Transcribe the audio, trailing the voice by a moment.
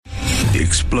the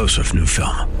explosive new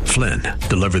film, Flynn,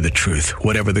 Deliver the Truth,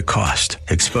 Whatever the Cost,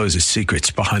 exposes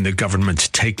secrets behind the government's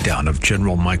takedown of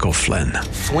General Michael Flynn.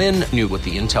 Flynn knew what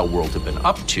the intel world had been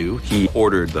up to. He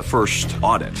ordered the first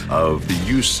audit of the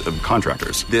use of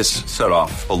contractors. This set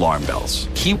off alarm bells.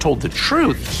 He told the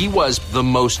truth. He was the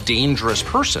most dangerous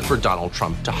person for Donald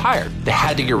Trump to hire. They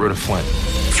had to get rid of Flynn.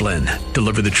 Flynn,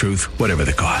 Deliver the Truth, Whatever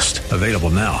the Cost. Available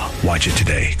now. Watch it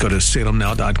today. Go to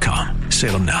salemnow.com.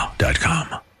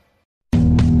 salemnow.com.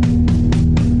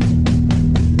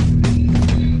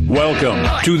 Welcome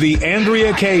to the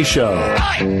Andrea Kaye Show.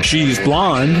 She's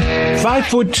blonde,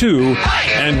 5'2",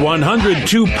 and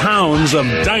 102 pounds of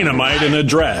dynamite in a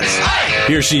dress.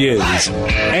 Here she is,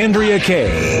 Andrea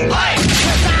Kaye.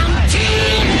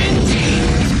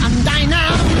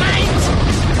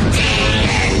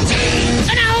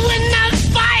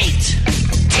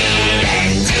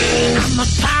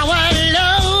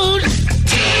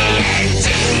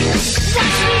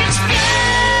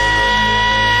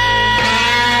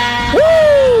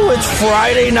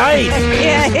 Friday night.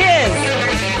 Yeah, it is.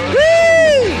 Woo!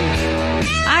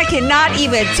 I cannot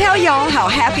even tell y'all how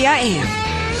happy I am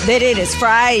that it is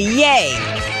Friday. Yay!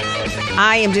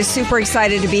 I am just super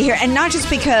excited to be here. And not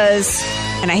just because,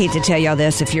 and I hate to tell y'all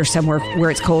this if you're somewhere where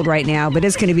it's cold right now, but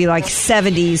it's going to be like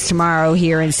 70s tomorrow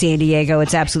here in San Diego.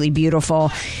 It's absolutely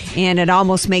beautiful. And it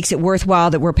almost makes it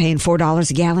worthwhile that we're paying $4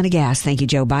 a gallon of gas. Thank you,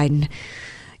 Joe Biden.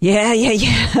 Yeah.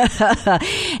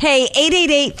 Hey,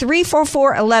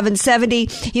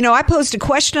 888-344-1170. You know, I posted a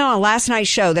question on last night's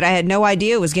show that I had no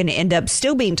idea was going to end up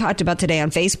still being talked about today on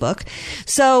Facebook.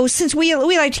 So since we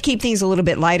like to keep things a little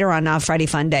bit lighter on Friday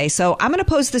Fun Day, so I'm going to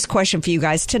pose this question for you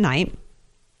guys tonight.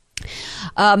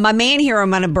 My man here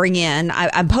I'm going to bring in,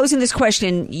 I'm posing this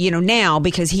question, now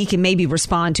because he can maybe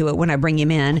respond to it when I bring him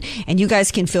in. And you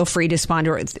guys can feel free to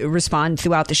respond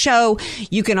throughout the show.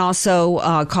 You can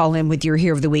also call in with your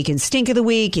Here of the Week and Stink of the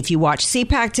Week. If you watch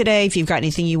CPAC today, if you've got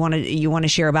anything you want to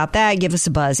share about that, give us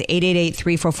a buzz,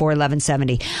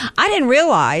 888-344-1170. I didn't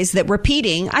realize that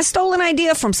I stole an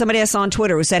idea from somebody I saw on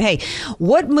Twitter who said, hey,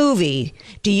 what movie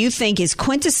do you think is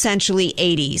quintessentially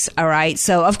 80s? All right.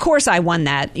 So, of course, I won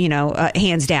that,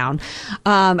 hands down.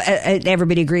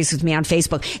 Everybody agrees with me on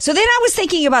Facebook. So then I was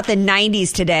thinking about the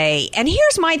 90s today. And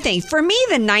here's my thing. For me,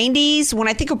 the 90s, when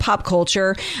I think of pop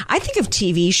culture, I think of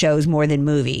TV shows more than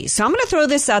movies. So I'm going to throw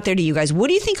this out there to you guys. What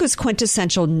do you think was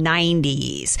quintessential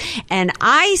 90s? And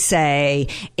I say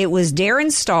it was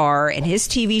Darren Star and his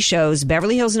TV shows,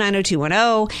 Beverly Hills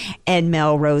 90210 and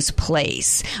Melrose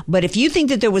Place. But if you think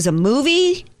that there was a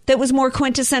movie that was more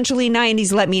quintessentially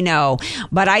 90s, let me know.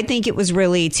 But I think it was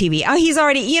really TV. Oh, he's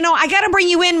already, I got to bring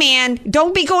you in, man.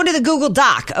 Don't be going to the Google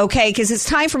Doc, okay? Because it's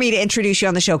time for me to introduce you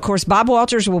on the show. Of course, Bob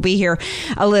Walters will be here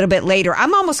a little bit later.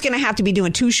 I'm almost going to have to be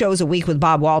doing 2 shows a week with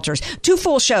Bob Walters, 2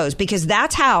 full shows, because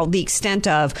that's how the extent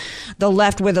of the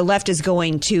left, where the left is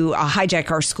going to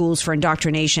hijack our schools for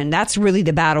indoctrination. That's really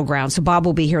the battleground. So Bob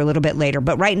will be here a little bit later.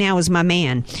 But right now is my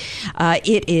man.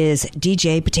 It is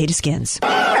DJ Potato Skins.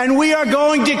 And we are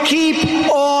going to keep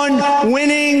on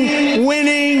winning. It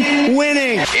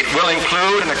will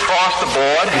include an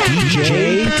across-the-board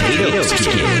DJ Potato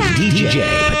Skins. DJ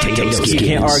Potato Skins. You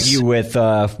can't argue with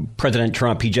President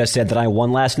Trump. He just said that I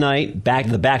won last night. Back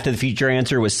to the Future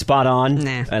answer was spot on,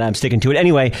 and I'm sticking to it.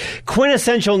 Anyway,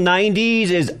 quintessential 90s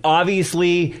is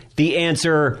obviously the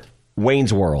answer,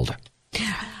 Wayne's World.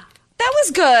 That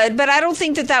was good, but I don't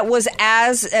think that was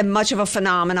as much of a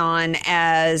phenomenon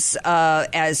as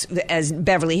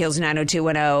Beverly Hills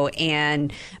 90210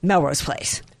 and Melrose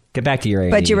Place. Get back to your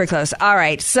 80s. But you were close. All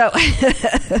right. So,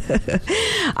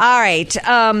 all right.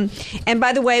 And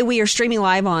by the way, we are streaming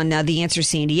live on the Answer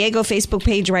San Diego Facebook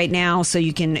page right now, so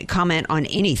you can comment on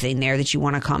anything there that you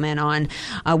want to comment on,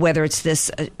 whether it's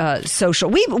this social.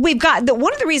 We've got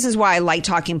one of the reasons why I like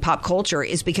talking pop culture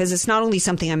is because it's not only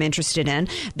something I'm interested in.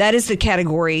 That is the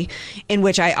category in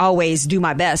which I always do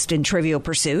my best in Trivial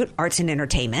Pursuit, arts and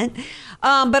entertainment.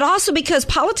 But also because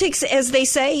politics, as they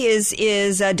say,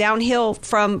 is downhill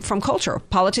from culture.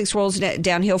 Politics rolls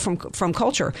downhill from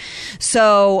culture.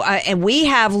 So, and we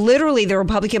have literally the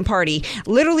Republican Party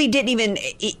literally didn't even,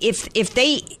 if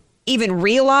they even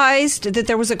realized that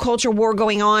there was a culture war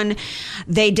going on,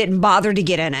 they didn't bother to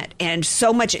get in it. And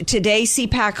so much today,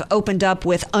 CPAC opened up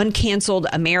with Uncanceled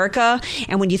America.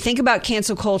 And when you think about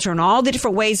cancel culture and all the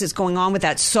different ways it's going on with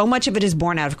that, so much of it is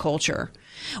born out of culture.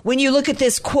 When you look at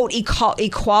this, quote,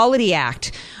 Equality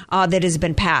Act that has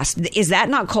been passed, is that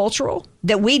not cultural?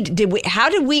 How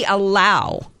did we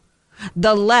allow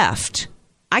the left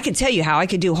I could tell you how. I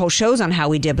could do whole shows on how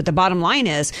we did. But the bottom line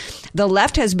is the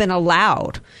left has been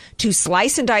allowed to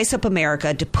slice and dice up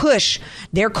America, to push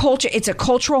their culture. It's a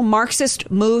cultural Marxist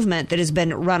movement that has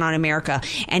been run on America.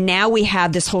 And now we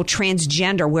have this whole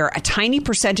transgender where a tiny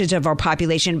percentage of our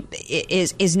population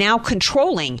is now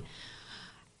controlling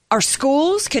our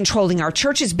schools, controlling our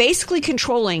churches, basically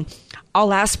controlling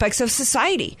all aspects of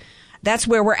society. That's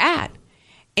where we're at.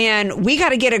 And we got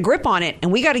to get a grip on it, and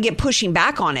we got to get pushing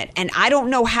back on it. And I don't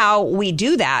know how we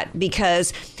do that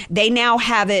because they now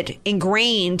have it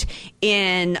ingrained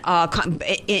in our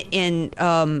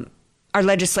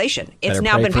legislation. It's Better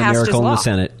now pray been for a passed as miracle law. in the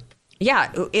Senate.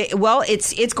 Yeah,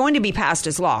 it's going to be passed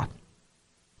as law.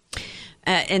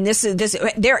 And has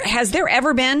there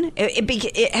ever been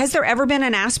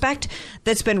an aspect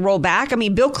that's been rolled back? I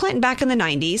mean, Bill Clinton back in the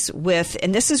 90s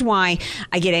and this is why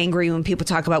I get angry when people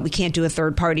talk about we can't do a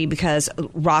third party because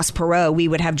Ross Perot, we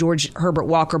would have George Herbert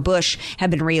Walker Bush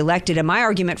have been reelected. And my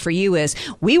argument for you is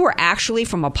we were actually,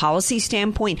 from a policy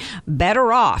standpoint,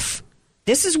 better off.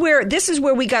 This is where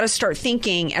we got to start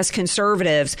thinking as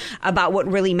conservatives about what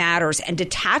really matters and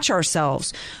detach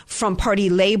ourselves from party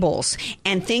labels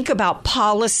and think about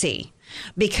policy.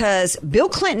 Because Bill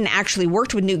Clinton actually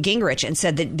worked with Newt Gingrich and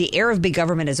said that the era of big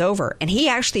government is over. And he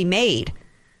actually made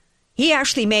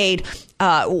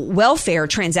welfare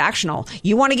transactional.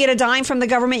 You want to get a dime from the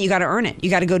government, you got to earn it. You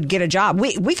got to go get a job.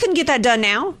 We couldn't get that done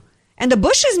now. And the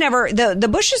Bushes never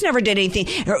did anything.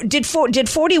 Did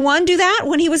 41 do that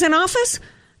when he was in office?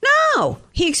 No,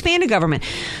 he expanded government.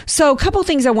 So a couple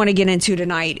things I want to get into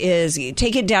tonight is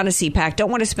take it down to CPAC. Don't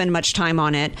want to spend much time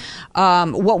on it.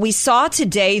 What we saw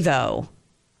today, though,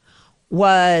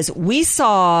 was we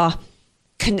saw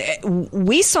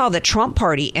the Trump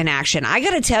party in action. I got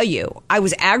to tell you, I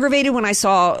was aggravated when I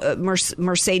saw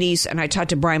Mercedes, and I talked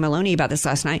to Brian Maloney about this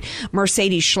last night,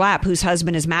 Mercedes Schlapp, whose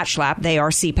husband is Matt Schlapp. They are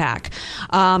CPAC.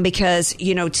 Because,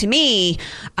 to me,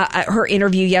 her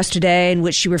interview yesterday in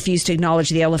which she refused to acknowledge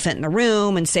the elephant in the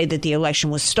room and say that the election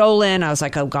was stolen, I was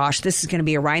like, oh gosh, this is going to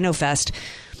be a rhino fest.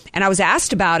 And I was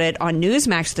asked about it on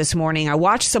Newsmax this morning. I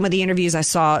watched some of the interviews. I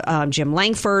saw Jim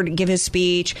Langford give his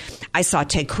speech. I saw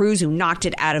Ted Cruz, who knocked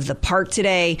it out of the park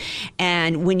today.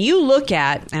 And when you look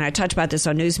at, and I talked about this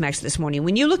on Newsmax this morning,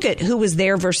 when you look at who was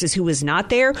there versus who was not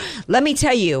there, let me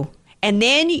tell you, and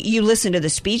then you listen to the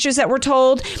speeches that were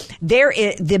told,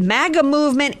 the MAGA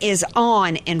movement is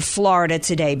on in Florida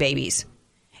today, babies.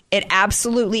 It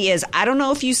absolutely is. I don't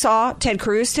know if you saw Ted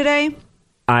Cruz today.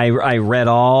 I read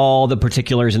all the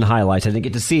particulars and highlights. I didn't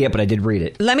get to see it, but I did read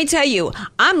it. Let me tell you,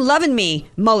 I'm loving me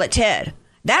Mullet Ted.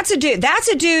 That's a dude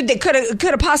that could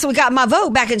have possibly got my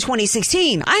vote back in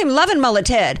 2016. I am loving Mullet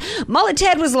Ted. Mullet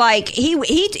Ted was like,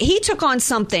 he took on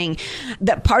something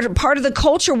that part of the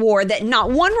culture war that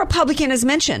not one Republican has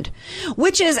mentioned,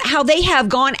 which is how they have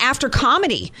gone after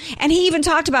comedy. And he even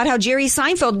talked about how Jerry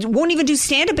Seinfeld won't even do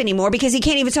stand-up anymore because he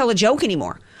can't even tell a joke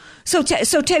anymore. So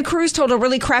Ted Cruz told a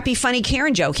really crappy, funny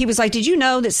Karen joke. He was like, did you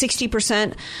know that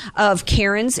 60% of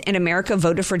Karens in America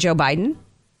voted for Joe Biden?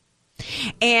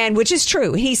 And which is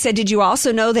true. He said, did you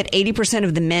also know that 80%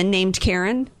 of the men named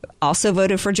Karen also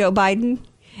voted for Joe Biden?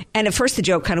 And at first the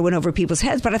joke kind of went over people's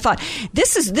heads, but I thought,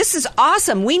 this is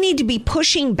awesome. We need to be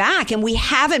pushing back, and we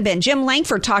haven't been. Jim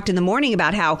Langford talked in the morning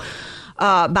about how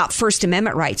about First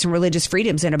Amendment rights and religious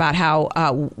freedoms, and about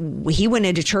how he went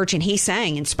into church and he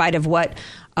sang in spite of what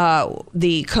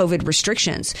the COVID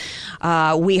restrictions.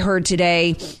 We heard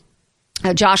today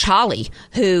Josh Hawley,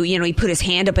 who, he put his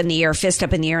hand up in the air, fist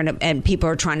up in the air, and people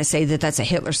are trying to say that that's a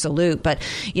Hitler salute. But,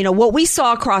 what we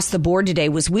saw across the board today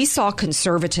was we saw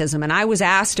conservatism. And I was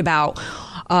asked about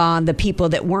the people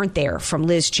that weren't there, from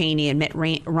Liz Cheney and Mitt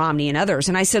Romney and others.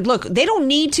 And I said, look, they don't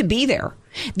need to be there.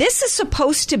 This is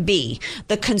supposed to be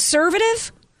the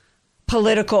conservative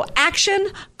political action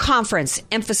conference,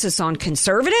 emphasis on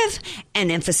conservative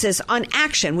and emphasis on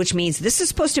action, which means this is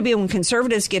supposed to be when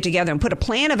conservatives get together and put a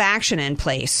plan of action in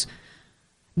place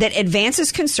that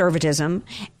advances conservatism.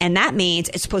 And that means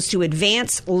it's supposed to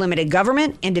advance limited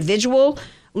government, individual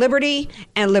liberty,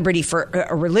 and liberty for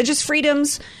religious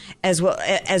freedoms, as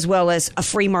well as a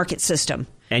free market system.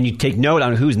 And you take note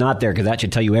on who's not there, because that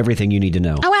should tell you everything you need to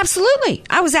know. Oh, absolutely.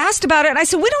 I was asked about it, and I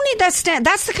said, we don't need that stench.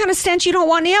 That's the kind of stench you don't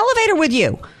want in the elevator with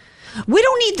you. We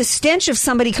don't need the stench of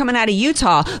somebody coming out of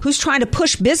Utah who's trying to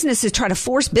force businesses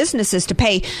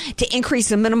to increase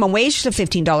the minimum wage to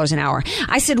 $15 an hour.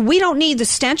 I said, we don't need the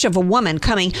stench of a woman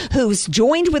coming who's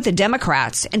joined with the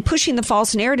Democrats and pushing the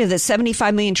false narrative that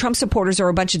 75 million Trump supporters are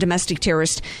a bunch of domestic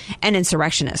terrorists and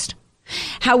insurrectionists.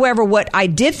 However, what I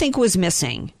did think was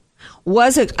missing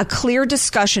was a clear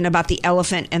discussion about the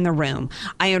elephant in the room.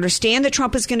 I understand that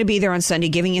Trump is going to be there on Sunday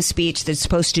giving a speech that's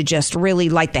supposed to just really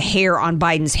light the hair on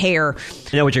Biden's hair.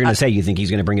 I know what you're going to say. You think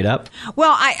he's going to bring it up?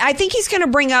 Well, I think he's going to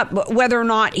bring up whether or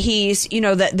not he's,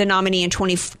 the nominee in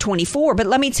 2024. But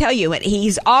let me tell you,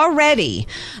 he's already,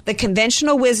 the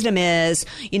conventional wisdom is,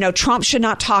 Trump should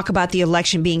not talk about the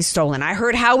election being stolen. I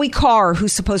heard Howie Carr,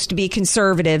 who's supposed to be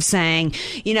conservative, saying,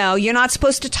 you're not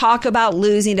supposed to talk about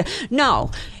losing. No.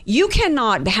 You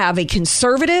cannot have a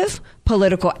conservative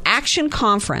political action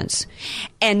conference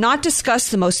and not discuss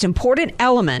the most important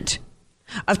element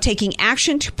of taking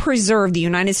action to preserve the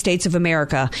United States of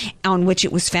America on which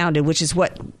it was founded, which is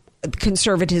what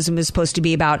conservatism is supposed to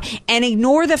be about, and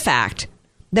ignore the fact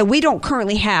that we don't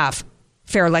currently have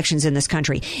fair elections in this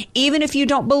country. Even if you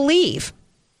don't believe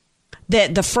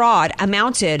that the fraud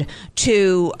amounted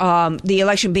to the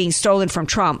election being stolen from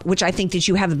Trump, which I think that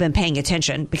you haven't been paying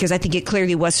attention, because I think it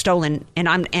clearly was stolen.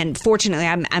 And fortunately,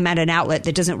 I'm at an outlet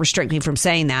that doesn't restrict me from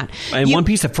saying that. And one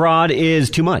piece of fraud is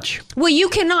too much. Well, you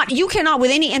cannot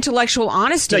with any intellectual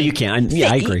honesty. No, you can't.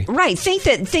 I agree. Right. Think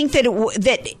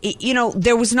that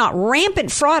there was not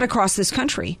rampant fraud across this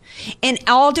country in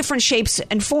all different shapes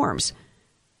and forms.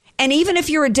 And even if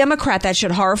you're a Democrat, that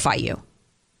should horrify you.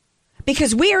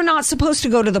 Because we are not supposed to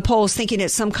go to the polls thinking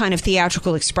it's some kind of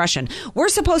theatrical expression. We're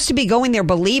supposed to be going there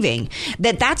believing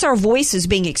that that's our voices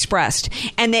being expressed.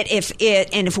 And that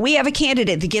if we have a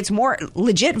candidate that gets more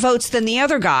legit votes than the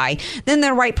other guy, then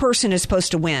the right person is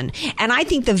supposed to win. And I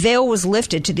think the veil was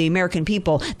lifted to the American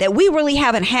people that we really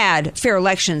haven't had fair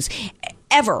elections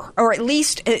ever, or at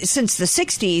least since the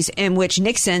 60s, in which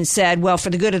Nixon said, well,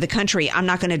 for the good of the country, I'm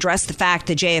not going to address the fact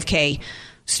that JFK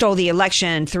stole the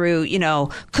election through,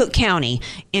 Cook County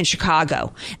in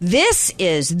Chicago. This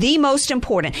is the most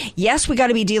important. Yes, we got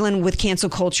to be dealing with cancel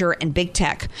culture and big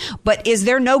tech, but is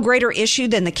there no greater issue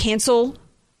than the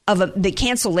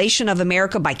cancellation of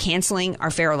America by canceling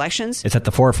our fair elections? It's at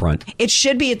the forefront. It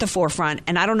should be at the forefront,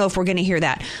 and I don't know if we're going to hear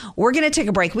that. We're going to take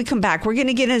a break. We come back. We're going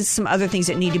to get into some other things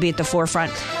that need to be at the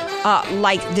forefront,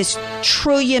 like this $1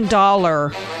 trillion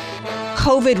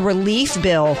COVID relief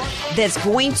bill that's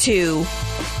going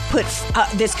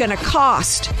to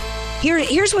cost.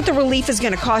 Here's what the relief is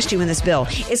going to cost you in this bill.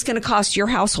 It's going to cost your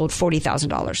household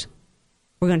 $40,000.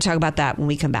 We're going to talk about that when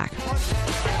we come back.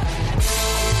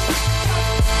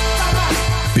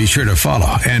 Be sure to follow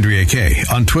Andrea Kaye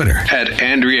on Twitter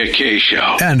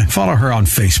 @AndreaKayeShow. And follow her on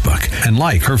Facebook and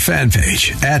like her fan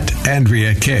page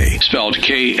 @AndreaKaye. Spelled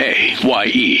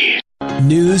Kaye.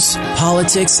 News,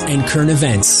 politics, and current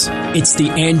events. It's the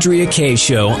Andrea Kaye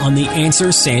Show on The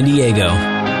Answer San Diego.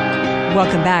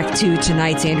 Welcome back to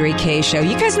tonight's Andrea Kaye Show.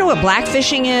 You guys know what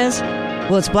blackfishing is?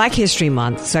 Well, it's Black History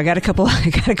Month, so I got a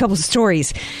couple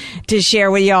stories to share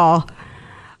with y'all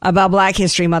about Black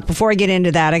History Month. Before I get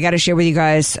into that, I got to share with you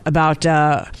guys about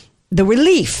the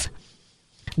relief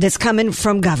that's coming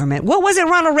from government. What was it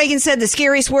Ronald Reagan said? The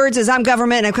scariest words is, I'm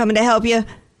government and I'm coming to help you.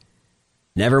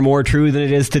 Never more true than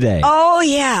it is today. Oh,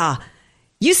 yeah.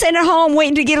 You sitting at home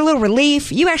waiting to get a little relief.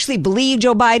 You actually believed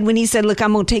Joe Biden when he said, look,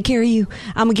 I'm going to take care of you.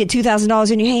 I'm going to get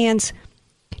 $2,000 in your hands.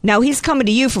 Now he's coming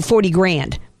to you for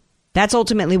 $40,000. That's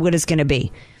ultimately what it's going to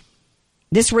be.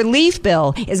 This relief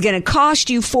bill is going to cost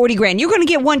you $40,000. You're going to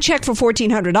get one check for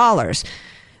 $1,400.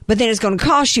 But then it's going to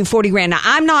cost you $40,000. Now,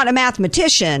 I'm not a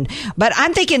mathematician, but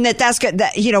I'm thinking that's good.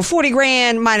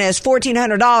 $40,000 minus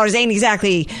 $1,400 ain't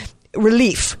exactly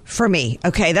relief for me.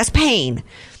 Okay, that's pain.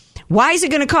 Why is it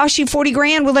going to cost you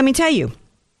 $40,000? Well, let me tell you.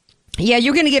 Yeah,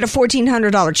 you're going to get a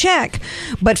 $1,400 check,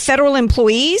 but federal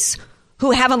employees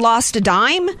who haven't lost a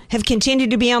dime, have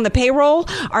continued to be on the payroll,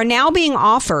 are now being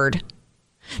offered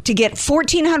to get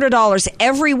 $1,400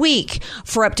 every week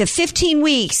for up to 15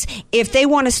 weeks if they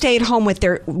want to stay at home with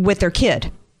their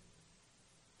kid.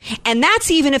 And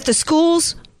that's even if the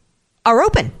schools are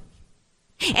open.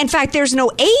 In fact, there's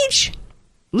no age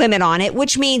limit on it,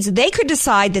 which means they could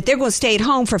decide that they're going to stay at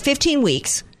home for 15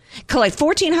 weeks, collect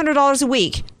 $1,400 a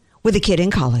week with a kid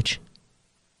in college.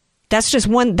 That's just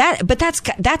one but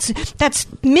that's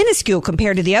minuscule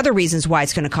compared to the other reasons why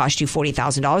it's going to cost you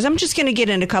 $40,000. I'm just going to get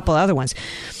into a couple other ones.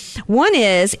 One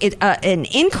is an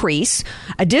increase,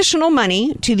 additional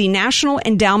money to the National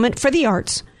Endowment for the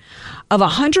Arts of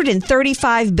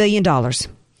 $135 billion,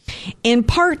 in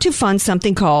part to fund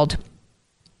something called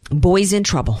Boys in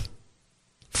Trouble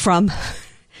from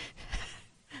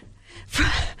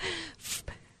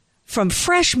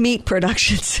Fresh Meat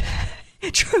Productions.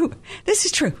 True. This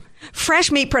is true.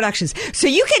 Fresh Meat Productions. So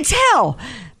you can tell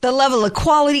the level of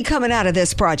quality coming out of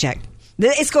this project.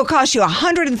 It's going to cost you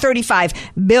 $135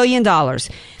 billion.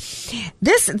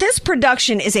 This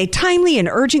production is a timely and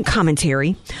urgent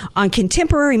commentary on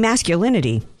contemporary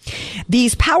masculinity.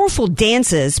 These powerful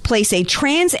dances place a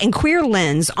trans and queer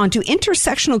lens onto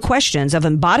intersectional questions of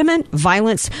embodiment,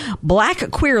 violence, black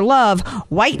queer love,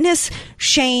 whiteness,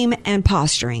 shame, and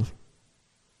posturing.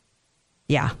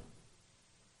 Yeah.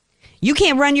 You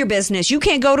can't run your business. You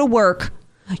can't go to work.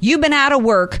 You've been out of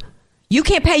work. You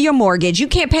can't pay your mortgage. You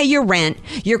can't pay your rent.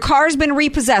 Your car's been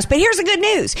repossessed. But here's the good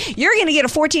news. You're going to get a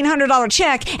 $1,400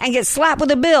 check and get slapped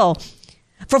with a bill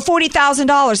for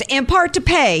 $40,000, in part to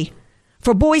pay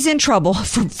for Boys in Trouble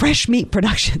from Fresh Meat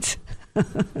Productions. Well,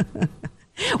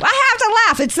 I have to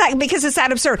laugh. It's that because it's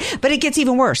that absurd. But it gets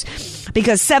even worse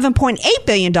because $7.8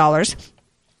 billion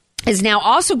is now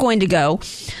also going to go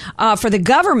for the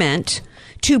government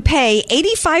to pay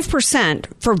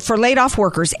 85% for laid off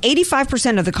workers,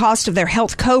 85% of the cost of their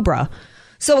health COBRA.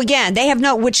 So again, they have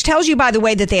which tells you, by the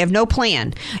way, that they have no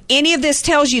plan. Any of this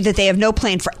tells you that they have no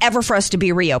plan forever for us to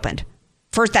be reopened.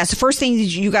 First, that's the first thing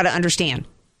you got to understand.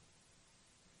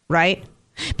 Right?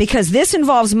 Because this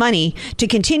involves money to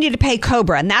continue to pay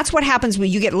COBRA. And that's what happens when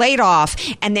you get laid off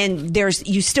and then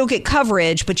you still get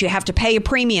coverage, but you have to pay a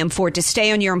premium for it to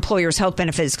stay on your employer's health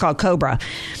benefits called COBRA.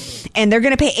 And they're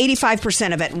going to pay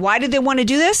 85% of it. Why did they want to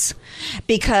do this?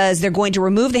 Because they're going to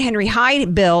remove the Henry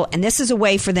Hyde bill, and this is a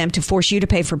way for them to force you to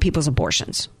pay for people's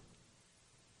abortions.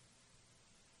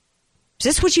 Is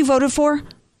this what you voted for?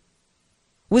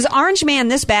 Was Orange Man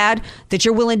this bad that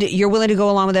you're willing to go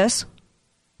along with this?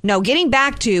 No, getting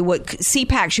back to what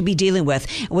CPAC should be dealing with,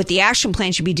 what the action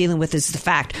plan should be dealing with, is the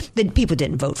fact that people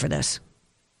didn't vote for this.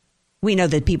 We know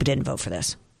that people didn't vote for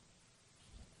this.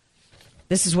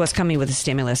 This is what's coming with the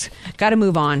stimulus. Got to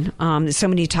move on. There's so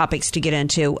many topics to get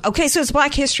into. Okay, so it's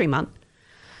Black History Month.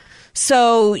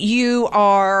 So you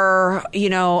are,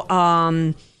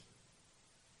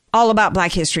 all about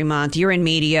Black History Month. You're in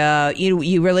media.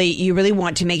 You really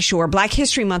want to make sure Black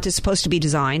History Month is supposed to be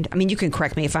designed. I mean, you can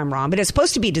correct me if I'm wrong, but it's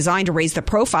supposed to be designed to raise the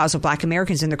profiles of Black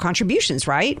Americans and their contributions,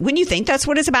 right? Wouldn't you think that's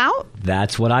what it's about?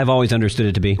 That's what I've always understood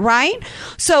it to be. Right?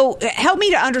 So help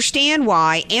me to understand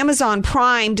why Amazon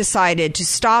Prime decided to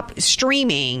stop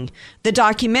streaming the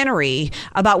documentary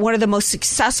about one of the most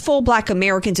successful Black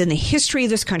Americans in the history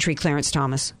of this country, Clarence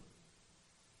Thomas.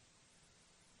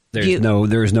 There's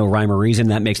no rhyme or reason.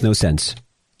 That makes no sense.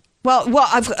 Well,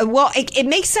 it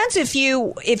makes sense if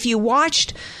you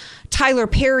watched Tyler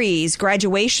Perry's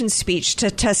graduation speech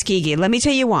to Tuskegee. Let me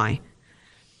tell you why.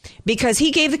 Because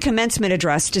he gave the commencement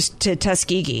address to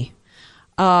Tuskegee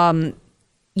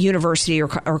University or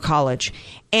college.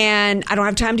 And I don't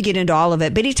have time to get into all of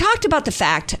it, but he talked about the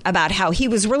fact about how he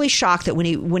was really shocked that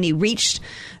when he reached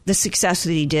the success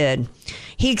that he did,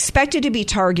 he expected to be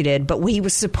targeted, but he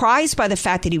was surprised by the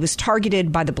fact that he was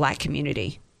targeted by the Black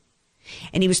community.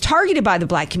 And he was targeted by the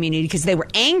Black community because they were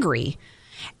angry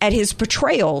at his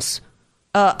portrayals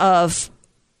that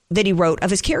he wrote of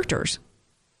his characters.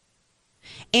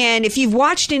 And if you've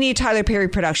watched any Tyler Perry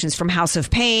productions, from House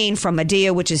of Pain, from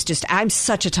Medea, which is just, I'm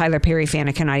such a Tyler Perry fan,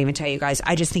 I cannot even tell you guys.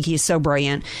 I just think he is so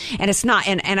brilliant. And it's not,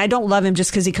 and I don't love him just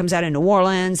because he comes out of New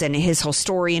Orleans and his whole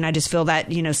story, and I just feel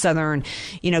that, Southern,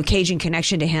 Cajun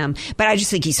connection to him. But I just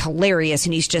think he's hilarious,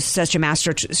 and he's just such a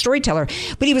master storyteller.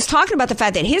 But he was talking about the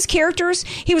fact that his characters,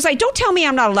 he was like, don't tell me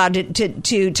I'm not allowed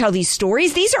to tell these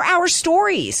stories. These are our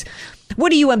stories.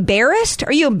 What, are you embarrassed?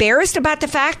 Are you embarrassed about the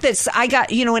fact that I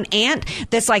got, an aunt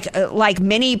that's like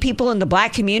many people in the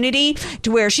Black community,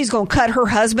 to where she's going to cut her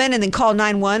husband and then call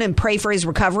 911 and pray for his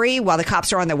recovery while the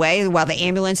cops are on their way, while the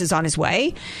ambulance is on his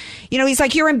way? He's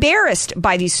like, you're embarrassed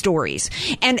by these stories.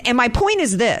 And my point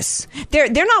is this. They're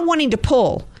not wanting to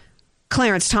pull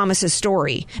Clarence Thomas's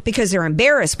story because they're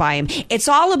embarrassed by him. It's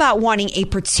all about wanting a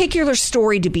particular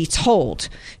story to be told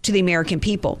to the American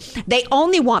people. They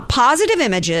only want positive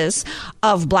images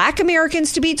of Black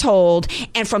Americans to be told,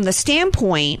 and from the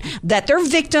standpoint that they're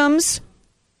victims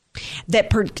that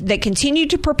continue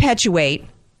to perpetuate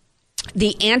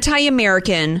the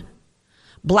anti-American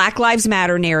Black Lives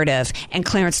Matter narrative. And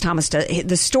Clarence Thomas,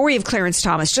 the story of Clarence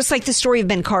Thomas, just like the story of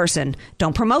Ben Carson,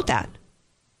 don't promote that.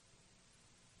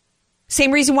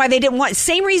 Same reason why,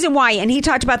 and he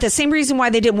talked about the same reason why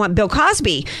they didn't want Bill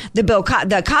Cosby,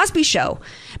 the Cosby Show.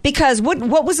 Because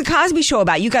what was the Cosby Show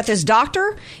about? You got this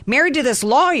doctor married to this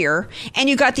lawyer, and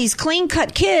you got these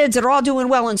clean-cut kids that are all doing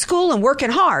well in school and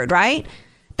working hard, right?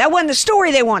 That wasn't the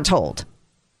story they want told.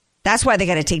 That's why they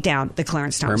got to take down the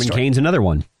Clarence Thomas story. Herman Cain's another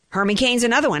one. Herman Cain's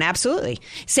another one, absolutely.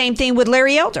 Same thing with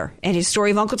Larry Elder and his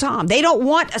story of Uncle Tom. They don't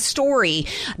want a story.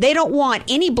 They don't want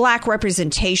any Black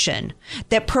representation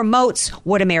that promotes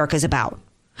what America's about,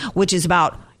 which is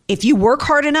about, if you work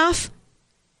hard enough,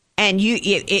 and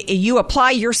you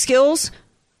apply your skills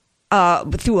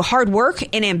through hard work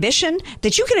and ambition,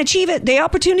 that you can achieve it. The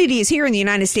opportunity is here in the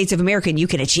United States of America, and you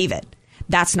can achieve it.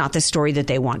 That's not the story that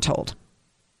they want told.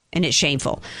 And it's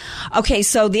shameful. Okay,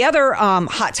 so the other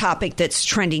hot topic that's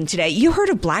trending today, you heard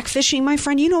of blackfishing, my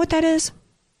friend? You know what that is?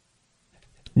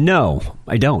 No,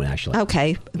 I don't, actually.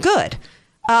 Okay, good.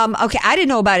 Okay, I didn't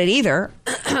know about it either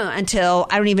until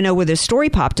I don't even know where this story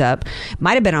popped up.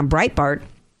 Might have been on Breitbart.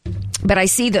 But I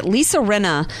see that Lisa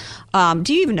Rinna,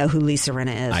 do you even know who Lisa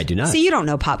Rinna is? I do not. See, you don't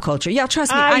know pop culture. Yeah,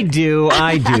 trust me. I do.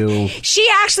 She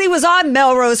actually was on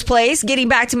Melrose Place. Getting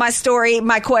back to my story,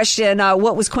 my question,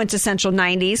 what was quintessential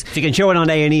 90s? If you can show it on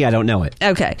A&E, I don't know it.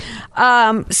 Okay.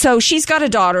 So she's got a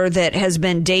daughter that has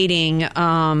been dating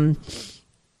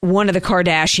one of the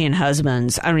Kardashian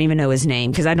husbands. I don't even know his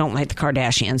name because I don't like the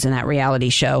Kardashians in that reality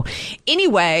show.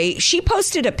 Anyway, she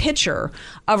posted a picture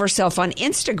of herself on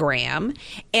Instagram,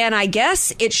 and I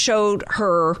guess it showed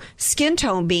her skin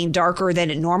tone being darker than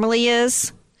it normally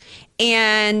is.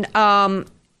 And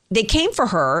they came for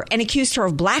her and accused her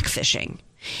of blackfishing.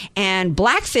 And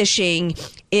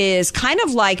blackfishing is kind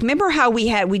of like, remember how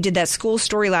we did that school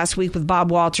story last week with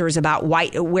Bob Walters about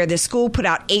where the school put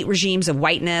out 8 regimes of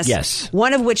whiteness. Yes.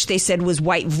 One of which they said was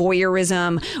white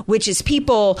voyeurism, which is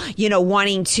people,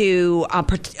 wanting to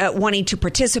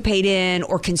participate in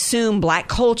or consume black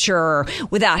culture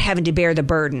without having to bear the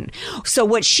burden. So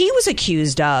what she was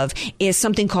accused of is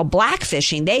something called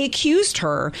blackfishing. They accused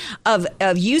her of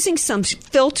using some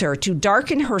filter to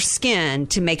darken her skin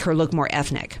to make her look more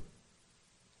ethnic.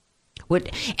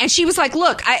 And she was like,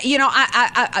 look,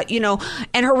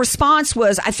 and her response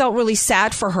was, I felt really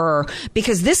sad for her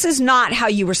because this is not how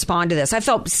you respond to this. I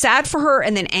felt sad for her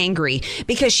and then angry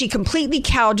because she completely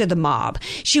cowed to the mob.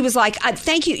 She was like,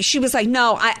 thank you. She was like,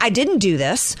 no, I didn't do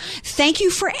this. Thank you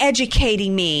for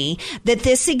educating me that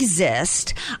this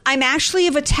exists. I'm actually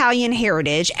of Italian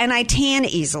heritage and I tan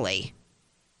easily.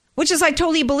 Which is like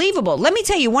totally believable. Let me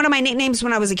tell you, one of my nicknames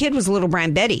when I was a kid was Little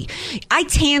Brown Betty. I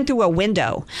tan through a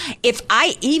window.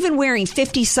 Even wearing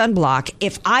 50 sunblock,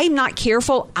 if I'm not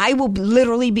careful, I will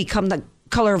literally become the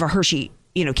color of a Hershey,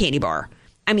 candy bar.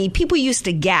 I mean, people used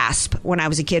to gasp when I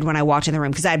was a kid when I walked in the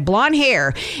room because I had blonde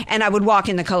hair and I would walk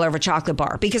in the color of a chocolate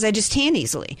bar because I just tan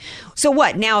easily. So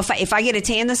what? Now, if I get a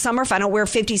tan this summer, if I don't wear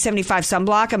 50, 75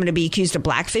 sunblock, I'm going to be accused of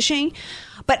blackfishing.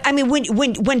 But I mean,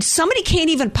 when somebody can't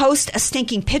even post a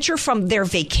stinking picture from their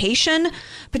vacation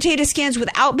potato skins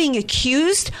without being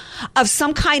accused of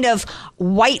some kind of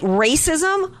white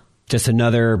racism. Just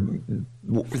another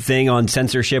thing on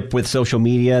censorship with social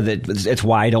media. It's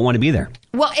why I don't want to be there.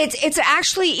 Well, it's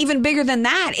actually even bigger than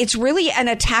that. It's really an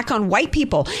attack on white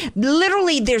people.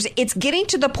 Literally, it's getting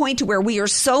to the point to where we are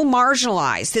so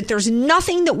marginalized that there's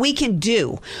nothing that we can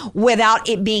do without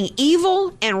it being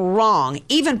evil and wrong,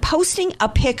 even posting a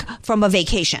pic from a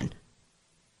vacation.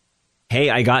 Hey,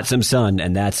 I got some sun,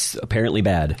 and that's apparently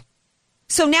bad.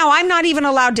 So now I'm not even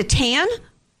allowed to tan.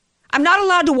 I'm not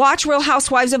allowed to watch Real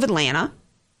Housewives of Atlanta.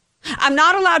 I'm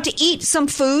not allowed to eat some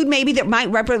food maybe that might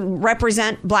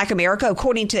represent Black America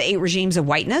according to the 8 regimes of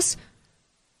whiteness.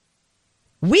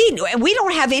 We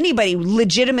don't have anybody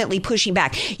legitimately pushing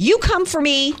back. You come for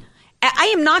me.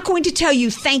 I am not going to tell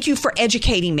you thank you for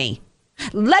educating me.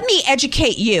 Let me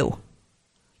educate you.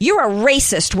 You're a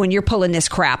racist when you're pulling this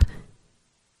crap.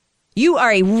 You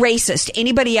are a racist,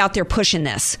 anybody out there pushing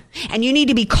this. And you need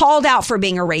to be called out for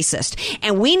being a racist.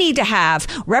 And we need to have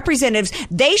representatives.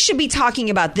 They should be talking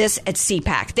about this at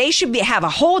CPAC. They should have a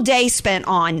whole day spent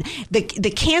on the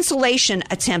cancellation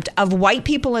attempt of white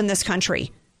people in this country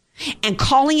and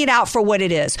calling it out for what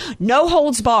it is. No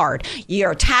holds barred.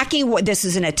 You're attacking what this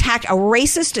is, an attack, a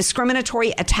racist,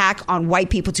 discriminatory attack on white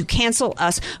people to cancel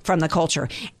us from the culture.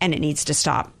 And it needs to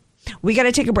stop. We got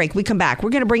to take a break. We come back.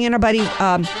 We're going to bring in our buddy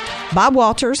Bob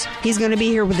Walters. He's going to be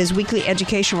here with his weekly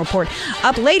education report.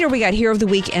 Up later, we got Hero of the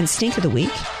Week and Stink of the Week.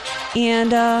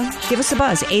 And give us a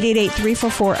buzz,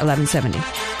 888-344-1170.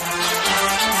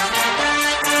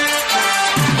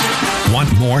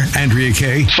 Want more Andrea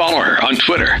Kaye? Follow her on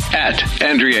Twitter at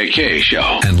Andrea Kaye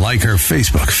Show. And like her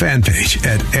Facebook fan page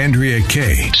at Andrea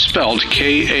Kaye. Spelled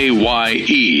Kaye.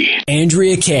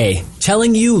 Andrea Kaye,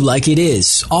 telling you like it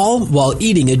is, all while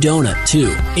eating a donut,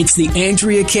 too. It's the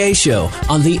Andrea Kaye Show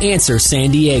on The Answer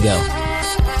San Diego.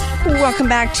 Welcome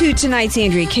back to tonight's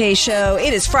Andrea Kaye Show.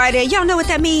 It is Friday. Y'all know what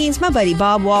that means. My buddy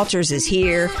Bob Walters is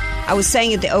here. I was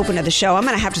saying at the open of the show, I'm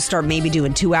going to have to start maybe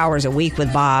doing 2 hours a week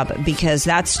with Bob because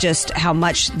that's just how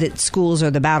much that schools are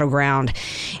the battleground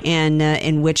and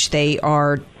in which they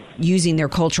are using their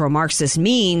cultural Marxist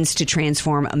means to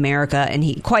transform America. And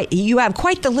you have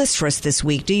quite the list for us this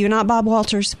week, do you not, Bob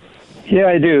Walters? Yeah,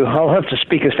 I do. I'll have to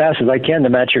speak as fast as I can to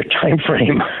match your time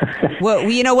frame. Well,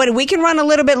 you know what? We can run a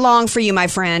little bit long for you, my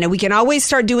friend, and we can always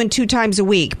start doing 2 times a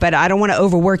week, but I don't want to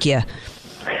overwork you.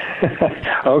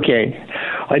 Okay.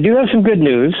 I do have some good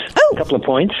news. Oh. A couple of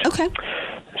points. Okay.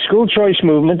 School choice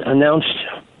movement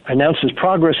announces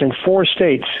progress in 4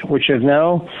 states, which have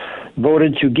now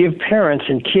voted to give parents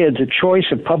and kids a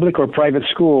choice of public or private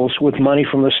schools with money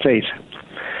from the state.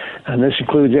 And this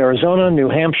includes Arizona, New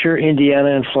Hampshire,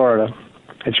 Indiana, and Florida.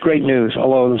 It's great news,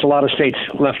 although there's a lot of states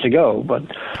left to go, but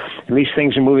at least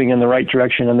things are moving in the right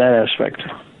direction in that aspect.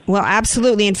 Well,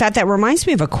 absolutely. In fact, that reminds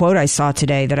me of a quote I saw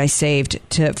today that I saved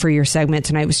for your segment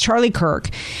tonight. It was Charlie Kirk,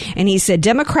 and he said,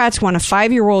 Democrats want a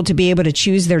 5-year-old to be able to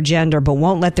choose their gender, but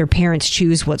won't let their parents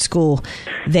choose what school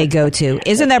they go to.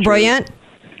 Isn't that brilliant?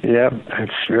 Yeah,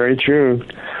 that's very true.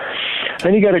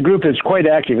 Then you got a group that's quite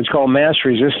active. It's called Mass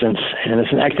Resistance, and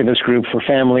it's an activist group for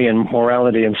family and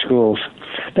morality in schools.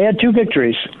 They had 2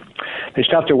 victories. They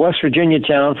stopped a West Virginia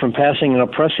town from passing an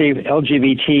oppressive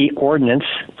LGBT ordinance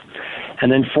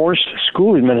and then forced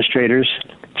school administrators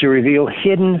to reveal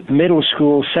hidden middle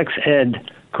school sex ed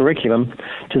curriculum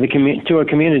to a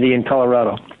community in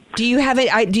Colorado. Do you have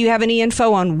it? Do you have any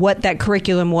info on what that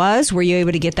curriculum was? Were you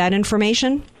able to get that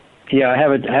information? Yeah, I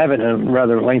have it in a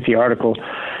rather lengthy article.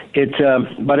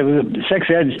 But it was a sex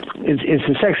ed. It's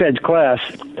a sex ed class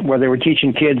where they were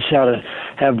teaching kids how to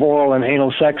have oral and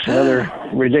anal sex and other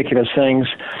ridiculous things,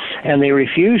 and they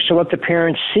refused to let the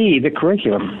parents see the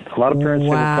curriculum. A lot of parents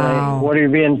said, "What are you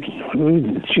being?"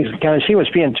 Can I see what's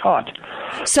being taught?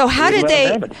 So how did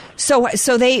they? So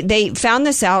they found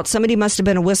this out. Somebody must have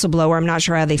been a whistleblower. I'm not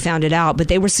sure how they found it out, but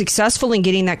they were successful in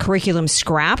getting that curriculum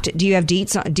scrapped. Do you have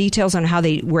details on how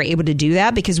they were able to do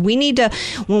that? Because we need to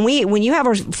when we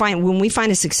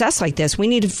find a success like this, we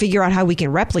need to figure out how we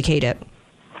can replicate it.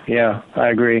 Yeah, I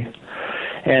agree.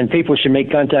 And people should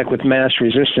make contact with Mass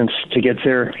Resistance to get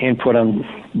their input on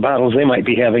battles they might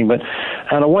be having. But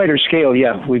on a wider scale,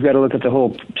 yeah, we've got to look at the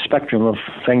whole spectrum of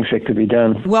things that could be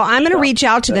done. Well, I'm going to reach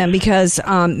out to them because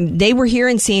they were here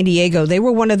in San Diego. They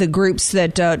were one of the groups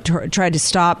that tried to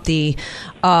stop the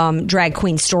Drag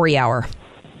Queen Story Hour.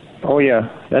 Oh, yeah,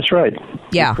 that's right.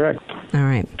 Yeah. You're correct. All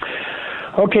right.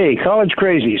 Okay, college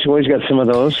crazies. Always got some of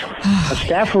those. A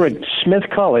staffer at Smith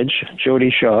College, Jody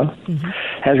Shaw,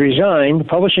 has resigned,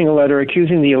 publishing a letter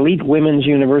accusing the elite women's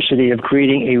university of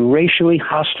creating a racially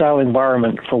hostile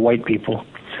environment for white people.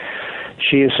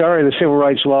 She is sorry the civil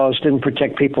rights laws didn't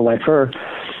protect people like her.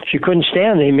 She couldn't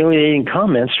stand the humiliating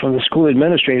comments from the school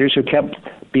administrators who kept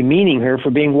bemeaning her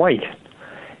for being white.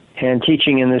 And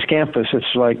teaching in this campus, it's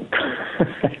like,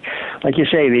 like you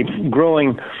say, the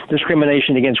growing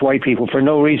discrimination against white people for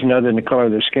no reason other than the color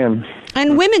of their skin.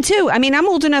 And women, too. I mean, I'm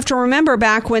old enough to remember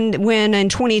back when in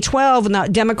 2012, the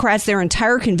Democrats, their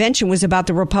entire convention was about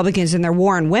the Republicans and their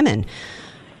war on women.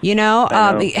 You know,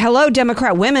 hello,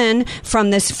 Democrat women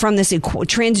from this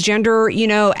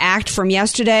transgender, act from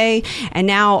yesterday, and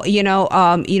now,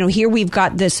 here we've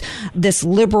got this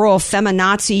liberal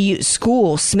feminazi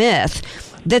school, Smith,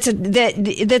 that's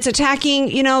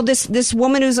attacking, this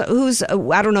woman who's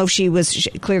I don't know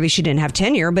if clearly she didn't have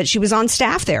tenure, but she was on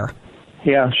staff there.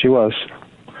 Yeah, she was.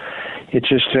 It's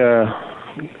just a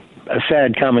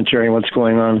sad commentary on what's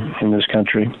going on in this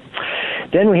country.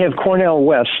 Then we have Cornel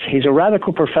West. He's a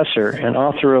radical professor and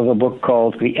author of a book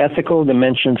called The Ethical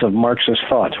Dimensions of Marxist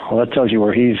Thought. Well, that tells you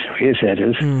where his head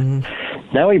is. Mm-hmm.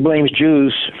 Now he blames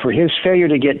Jews for his failure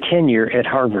to get tenure at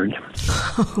Harvard.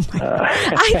 Oh my God.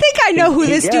 I think I know who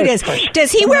this dude is.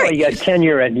 Does he wear... He got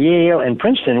tenure at Yale and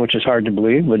Princeton, which is hard to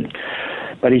believe,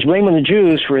 but he's blaming the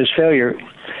Jews for his failure.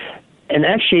 And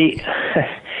actually...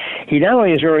 He not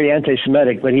only is very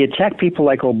anti-Semitic, but he attacked people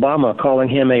like Obama, calling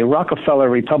him a Rockefeller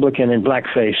Republican in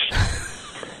blackface.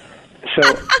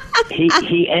 So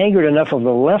he angered enough of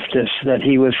the leftists that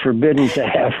he was forbidden to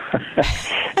have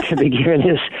to be given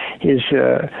his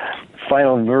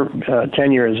final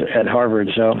tenure at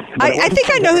Harvard. So I think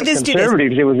I know who this dude is.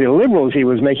 It was the liberals he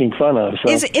was making fun of. So.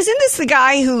 Isn't this the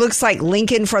guy who looks like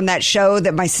Lincoln from that show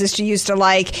that my sister used to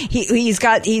like? He's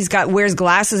got wears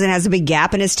glasses and has a big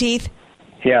gap in his teeth.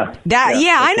 Yeah.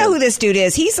 I know who this dude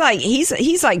is. He's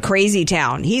like Crazy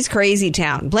Town. He's Crazy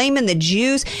Town. Blaming the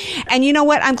Jews. And you know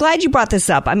what? I'm glad you brought this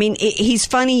up. I mean, he's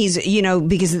funny. He's,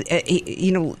 because,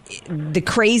 the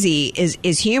crazy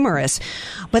is humorous.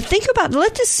 But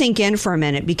let this sink in for a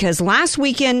minute, because last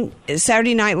weekend,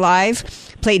 Saturday Night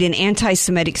Live played an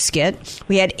anti-Semitic skit.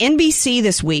 We had NBC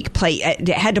this week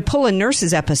had to pull a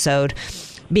Nurses episode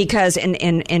because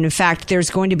in fact, there's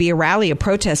going to be a rally, a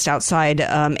protest outside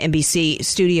NBC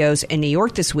studios in New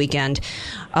York this weekend.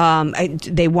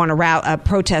 They want a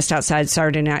protest outside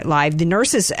Saturday Night Live. The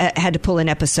nurses had to pull an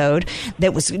episode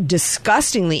that was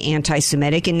disgustingly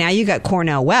anti-Semitic, and now you got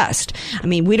Cornel West. I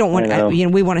mean, we don't want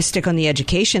we want to stick on the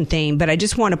education theme, but I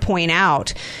just want to point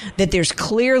out that there's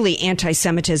clearly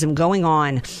anti-Semitism going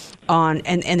on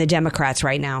in the Democrats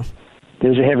right now.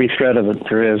 There's a heavy threat of it.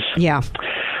 There is. Yeah.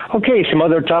 Okay, some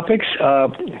other topics.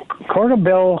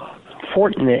 Cordobel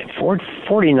Fortinat,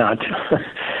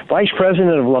 Vice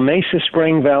President of La Mesa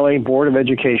Spring Valley Board of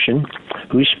Education,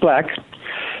 who's black,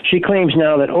 she claims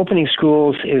now that opening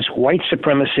schools is white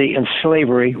supremacy and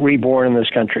slavery reborn in this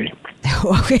country.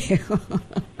 Okay.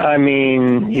 I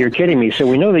mean, you're kidding me. So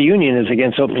we know the union is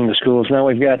against opening the schools. Now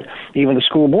we've got even the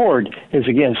school board is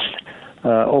against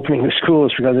opening the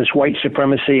schools because it's white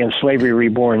supremacy and slavery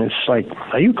reborn. It's like,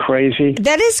 are you crazy?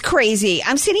 That is crazy.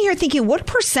 I'm sitting here thinking, what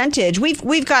percentage?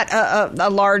 We've got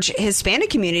a large Hispanic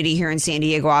community here in San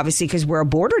Diego, obviously, because we're a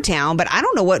border town. But I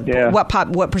don't know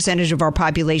what percentage of our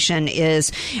population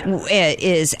is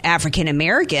African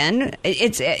American.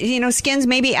 It's Skins.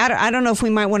 Maybe I don't know if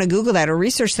we might want to Google that or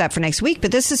research that for next week.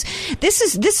 But this is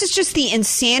just the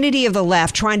insanity of the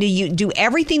left trying to do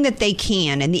everything that they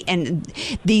can, and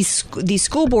these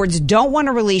school boards don't want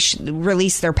to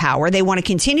release their power. They want to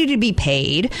continue to be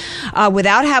paid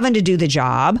without having to do the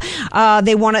job.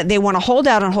 They want to hold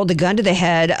out and hold the gun to the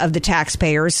head of the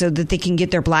taxpayers so that they can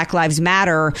get their Black Lives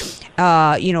Matter,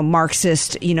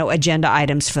 Marxist, agenda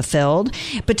items fulfilled.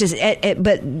 But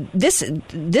this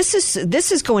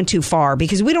is going too far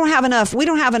because we don't have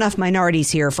enough minorities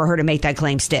here for her to make that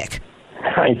claim stick.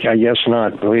 I guess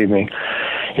not. Believe me.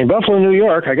 In Buffalo, New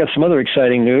York, I got some other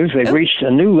exciting news. They've reached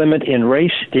a new limit in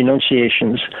race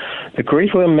denunciations. The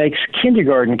curriculum makes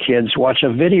kindergarten kids watch a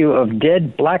video of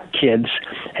dead black kids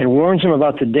and warns them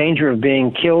about the danger of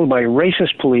being killed by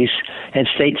racist police and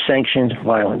state-sanctioned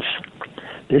violence.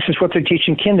 This is what they're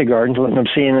teaching kindergarten, letting them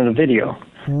see it in a video.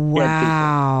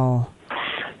 Wow.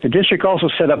 The district also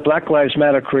set up Black Lives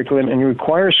Matter curriculum and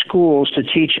requires schools to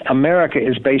teach America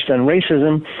is based on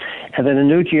racism and that the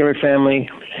nuclear family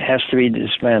has to be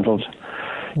dismantled.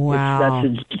 Wow.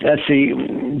 That's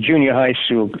the junior high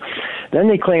school. Then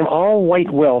they claim all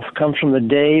white wealth comes from the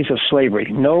days of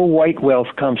slavery. No white wealth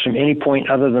comes from any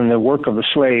point other than the work of the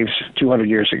slaves 200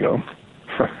 years ago.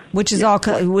 Which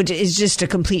is just a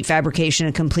complete fabrication,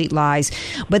 a complete lies.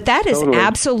 But that is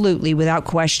absolutely, without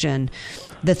question,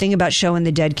 the thing about showing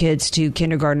the dead kids to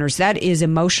kindergartners. That is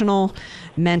emotional,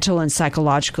 mental, and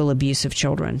psychological abuse of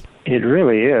children. It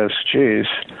really is. Jeez.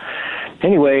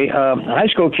 Anyway, high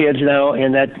school kids now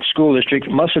in that school district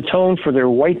must atone for their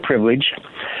white privilege,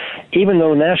 even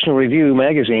though National Review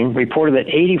magazine reported that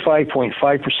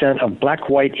 85.5% of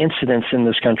black-white incidents in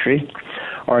this country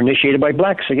are initiated by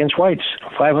blacks against whites.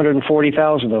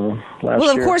 540,000 of them last year.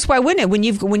 Well, of course, why wouldn't it?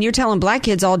 When you're telling black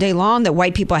kids all day long that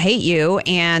white people hate you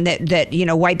and that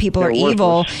white people are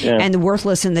evil and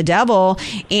worthless and the devil,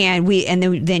 and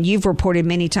then you've reported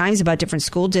many times about different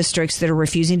school districts that are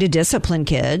refusing to discipline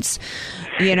kids.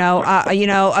 You're going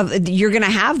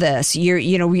to have this.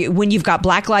 When you've got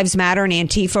Black Lives Matter and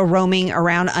Antifa roaming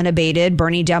around unabated,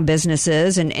 burning down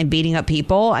businesses and beating up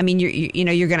people. I mean,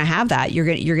 you're going to have that. You're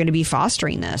going to be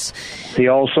fostering this. The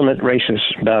ultimate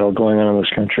racist battle going on in this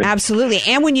country. Absolutely.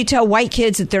 And when you tell white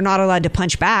kids that they're not allowed to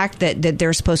punch back, that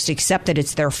they're supposed to accept that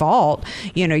it's their fault,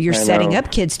 you're setting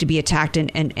up kids to be attacked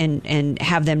and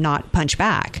have them not punch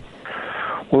back.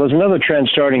 Well, there's another trend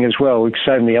starting as well,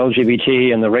 exciting the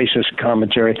LGBT and the racist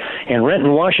commentary. In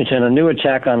Renton, Washington, a new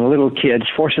attack on little kids,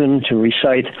 forcing them to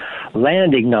recite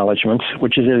land acknowledgments,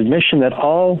 which is an admission that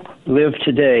all live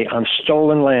today on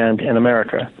stolen land in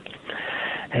America.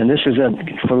 And this is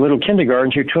for little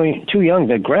kindergartens. You're too young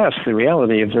to grasp the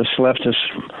reality of this leftist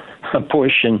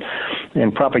push and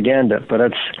propaganda. But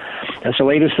that's the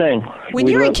latest thing. When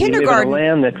you're in kindergarten, we live in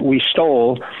a land that we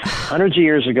stole hundreds of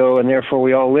years ago, and therefore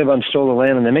we all live on stolen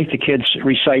land, and they make the kids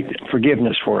recite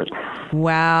forgiveness for it.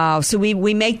 Wow. So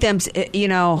we make them,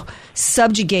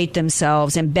 subjugate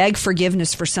themselves and beg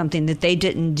forgiveness for something that they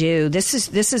didn't do. This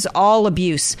is all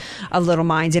abuse of little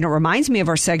minds. And it reminds me of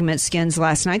our segment Skins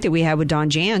last night that we had with Don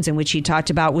Jans, in which he talked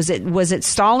about, was it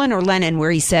Stalin or Lenin,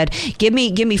 where he said, give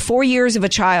me 4 years of a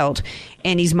child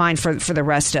and he's mine for the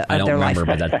rest of their life. I don't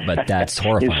remember, but that's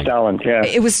horrifying. It's Stalin, yeah.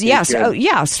 It was, yes. Oh,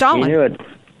 yeah, Stalin. He knew it.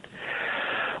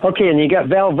 Okay, and you got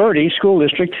Val Verde School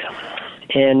District,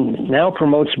 and now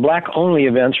promotes black-only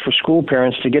events for school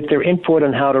parents to get their input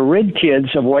on how to rid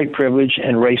kids of white privilege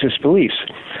and racist beliefs.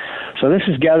 So this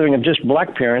is gathering of just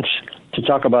black parents to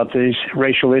talk about these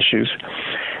racial issues.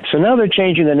 So now they're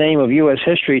changing the name of U.S.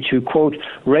 history to, quote,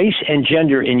 race and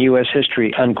gender in U.S.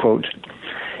 history, unquote.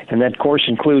 And that course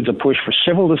includes a push for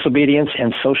civil disobedience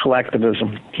and social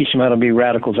activism. Teach them how to be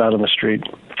radicals out on the street.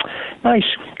 Nice.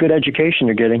 Good education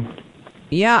you're getting.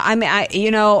 Yeah, I mean,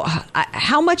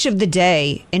 how much of the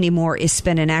day anymore is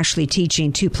spent in actually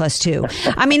teaching 2 + 2?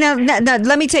 I mean,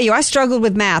 let me tell you, I struggled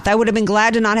with math. I would have been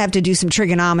glad to not have to do some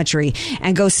trigonometry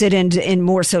and go sit in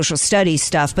more social studies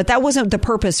stuff, but that wasn't the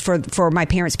purpose for my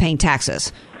parents paying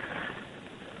taxes.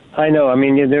 I know. I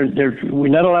mean, we're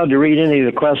not allowed to read any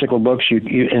of the classical books.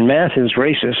 And math is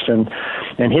racist,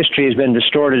 and history has been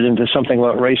distorted into something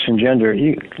about race and gender.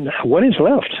 What is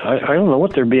left? I don't know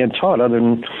what they're being taught other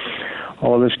than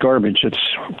all of this garbage that's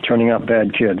turning out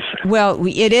bad kids. Well,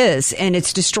 it is, and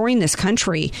it's destroying this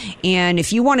country. And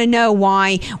if you want to know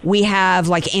why we have,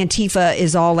 like, Antifa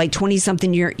is all like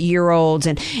 20-something year olds,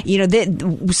 and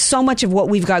so much of what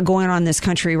we've got going on in this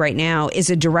country right now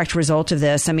is a direct result of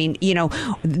this. I mean,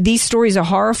 these stories are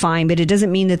horrifying, but it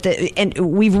doesn't mean that and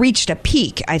we've reached a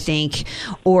peak, I think,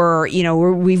 or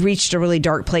we've reached a really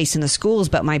dark place in the schools.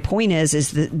 But my point is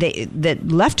that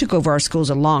left took over our schools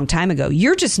a long time ago.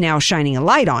 You're just now shining a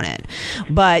light on it,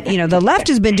 but the left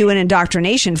has been doing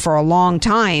indoctrination for a long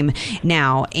time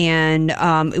now, and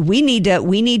we need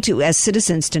to as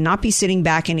citizens to not be sitting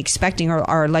back and expecting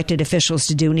our elected officials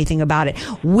to do anything about it.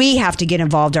 We have to get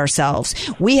involved ourselves.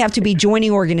 We have to be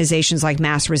joining organizations like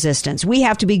Mass Resistance. We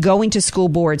have to be going to school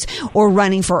boards or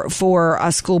running for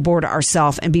a school board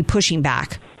ourselves and be pushing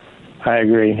back. I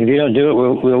agree. If you don't do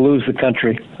it, we'll lose the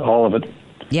country, all of it.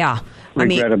 Yeah.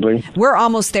 Regrettably. I mean, we're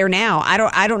almost there now.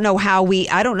 I don't know how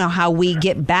we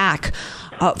get back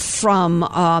from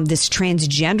this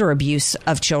transgender abuse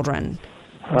of children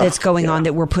that's going on,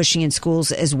 that we're pushing in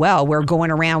schools as well. We're going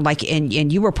around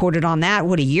and you reported on that,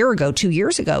 2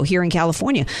 years ago here in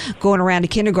California, going around to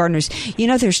kindergartners.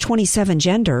 There's 27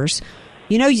 genders.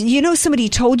 Somebody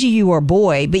told you were a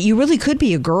boy, but you really could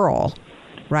be a girl.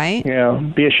 Right? Yeah.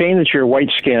 Be ashamed that you're white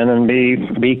skin, and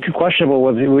be questionable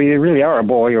whether we really are a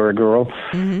boy or a girl.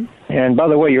 Mm-hmm. And by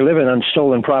the way, you're living on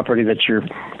stolen property that your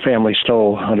family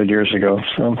stole 100 years ago.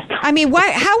 So I mean,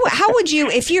 why? How would you?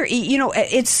 If you're,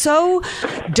 it's so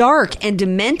dark and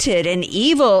demented and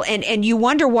evil, and you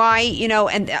wonder why,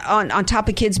 and on top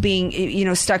of kids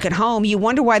being, stuck at home, you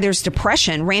wonder why there's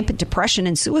rampant depression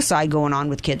and suicide going on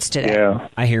with kids today. Yeah.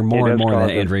 I hear more and more of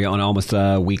that, Andrea, on almost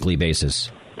a weekly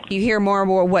basis. You hear more and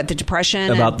more the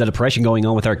depression? About the depression going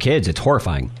on with our kids. It's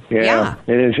horrifying. Yeah.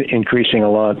 It is increasing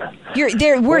a lot.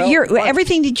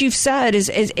 Everything that you've said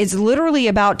is literally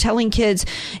about telling kids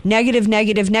negative.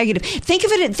 Think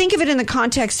of it in the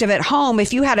context of at home.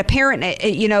 If you had a parent,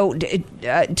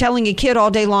 telling a kid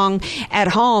all day long at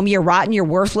home, you're rotten, you're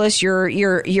worthless, you're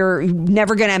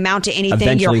never going to amount to anything,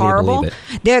 eventually you're horrible.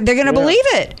 They're going to believe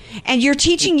it, and we're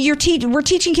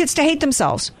teaching kids to hate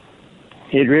themselves.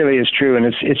 It really is true, and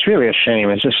it's really a shame.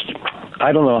 It's just,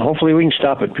 I don't know. Hopefully, we can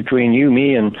stop it. Between you,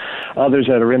 me, and others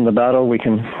that are in the battle, we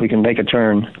can make a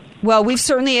turn. Well, we've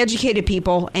certainly educated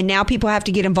people, and now people have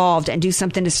to get involved and do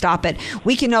something to stop it.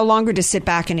 We can no longer just sit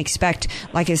back and expect,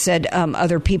 like I said,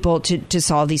 other people to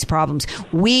solve these problems.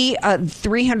 We,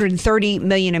 330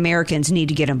 million Americans, need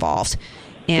to get involved.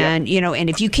 And, and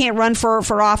if you can't run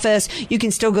for office, you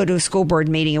can still go to a school board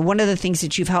meeting. And one of the things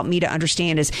that you've helped me to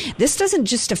understand is this doesn't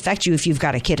just affect you if you've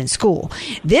got a kid in school.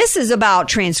 This is about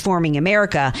transforming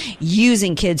America,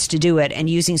 using kids to do it, and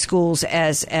using schools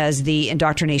as the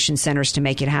indoctrination centers to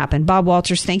make it happen. Bob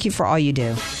Walters, thank you for all you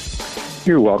do.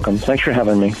 You're welcome. Thanks for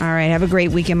having me. All right. Have a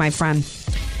great weekend, my friend.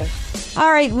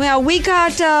 All right. Well, we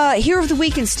got Hero of the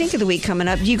Week and Stink of the Week coming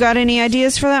up. You got any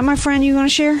ideas for that, my friend, you want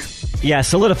to share? Yeah,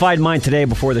 solidified mine today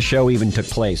before the show even took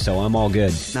place, so I'm all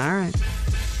good. All right.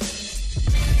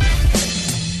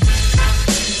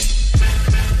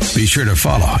 Be sure to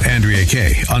follow Andrea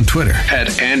Kaye on Twitter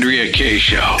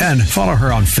 @AndreaKayeShow. And follow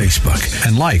her on Facebook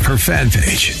and like her fan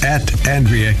page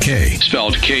 @AndreaKaye.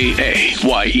 Spelled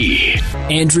Kaye.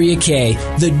 Andrea Kaye,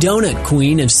 the donut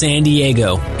queen of San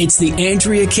Diego. It's the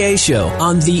Andrea Kaye Show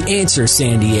on The Answer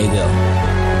San Diego.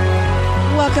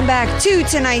 Welcome back to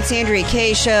tonight's Andrea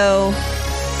Kaye Show.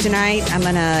 Tonight, I'm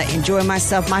going to enjoy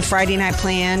myself. My Friday night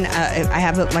plan, I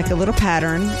have a little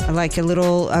pattern, like a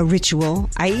little ritual.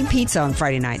 I eat pizza on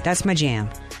Friday night. That's my jam.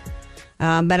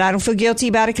 But I don't feel guilty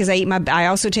about it because I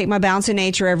also take my Balance of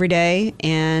Nature every day,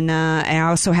 and I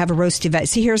also have a roasted veg.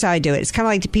 See, here's how I do it. It's kind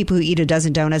of like the people who eat a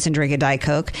dozen donuts and drink a Diet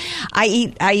Coke. I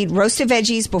eat roasted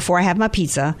veggies before I have my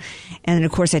pizza, and then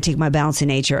of course I take my Balance of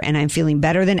Nature, and I'm feeling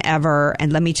better than ever.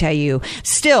 And let me tell you,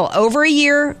 still over a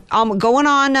year, I'm going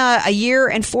on a year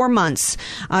and 4 months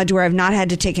to where I've not had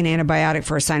to take an antibiotic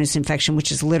for a sinus infection,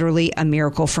 which is literally a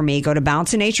miracle for me. Go to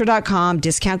balanceofnature.com,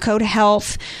 discount code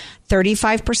HEALTH,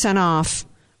 35% off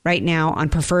right now on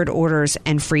preferred orders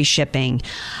and free shipping.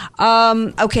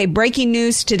 Okay, breaking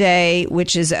news today,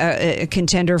 which is a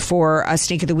contender for a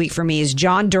stink of the week for me, is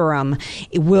John Durham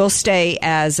will stay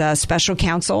as a special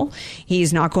counsel.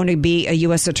 He's not going to be a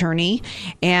U.S. attorney,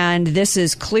 and this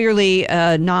is clearly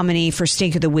a nominee for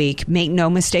stink of the week. Make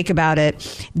no mistake about it.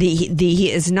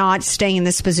 He is not staying in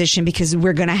this position because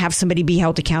we're going to have somebody be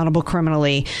held accountable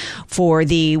criminally for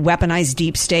the weaponized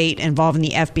deep state involving the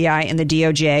FBI and the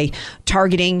DOJ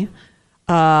targeting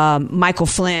Michael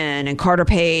Flynn and Carter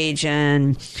Page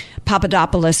and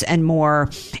Papadopoulos and more,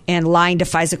 and lying to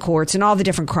FISA courts and all the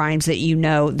different crimes that you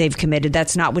know they've committed.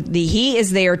 That's not what he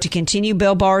is there to continue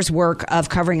Bill Barr's work of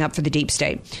covering up for the deep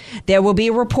state. There will be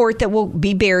a report that will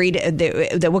be buried,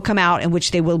 that will come out, in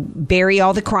which they will bury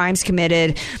all the crimes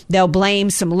committed. They'll blame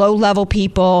some low-level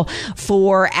people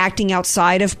for acting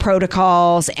outside of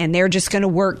protocols, and they're just going to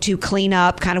work to clean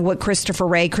up kind of what Christopher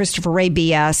Wray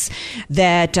BS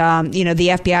that the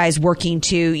FBI is working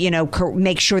to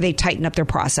make sure they tighten up their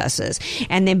processes.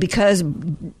 And then because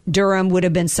Durham would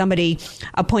have been somebody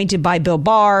appointed by Bill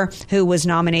Barr, who was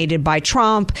nominated by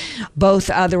Trump, both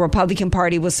the Republican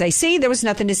Party will say, see, there was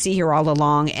nothing to see here all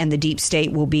along, and the deep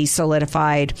state will be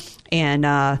solidified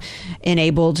and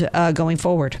enabled going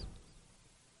forward.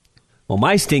 Well,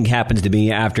 my stink happens to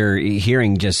be after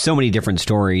hearing just so many different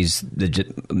stories that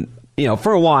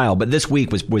for a while, but this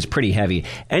week was pretty heavy.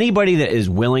 Anybody that is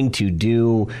willing to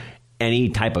do any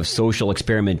type of social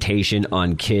experimentation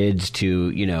on kids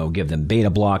to, give them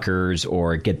beta blockers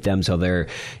or get them so they're,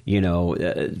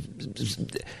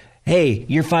 hey,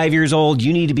 you're 5 years old.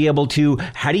 You need to be able to,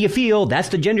 how do you feel? That's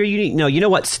the gender you need. No, you know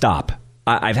what? Stop.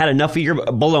 I've had enough of your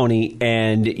baloney,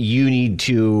 and you need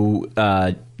to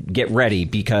get ready,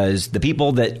 because the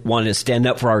people that want to stand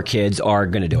up for our kids are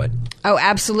going to do it. Oh,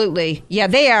 absolutely. Yeah,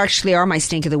 they actually are my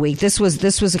stink of the week. This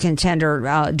was a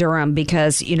contender, Durham,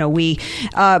 because, Bill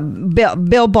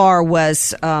Barr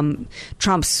was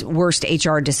Trump's worst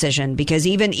HR decision, because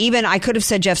even I could have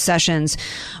said Jeff Sessions,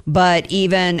 but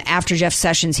even after Jeff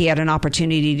Sessions, he had an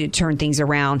opportunity to turn things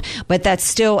around. But that's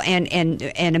still,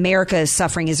 and America is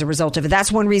suffering as a result of it.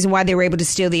 That's one reason why they were able to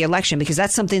steal the election, because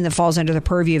that's something that falls under the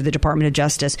purview of the Department of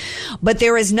Justice. But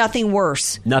there is nothing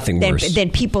worse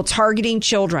than people targeting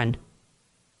children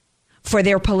for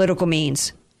their political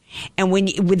means. And when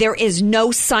there is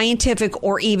no scientific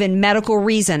or even medical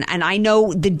reason, and I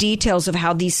know the details of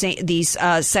how these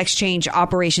sex change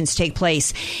operations take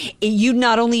place, you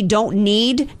not only don't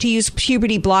need to use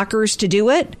puberty blockers to do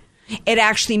it, it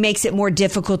actually makes it more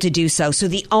difficult to do so. So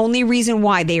the only reason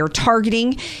why they are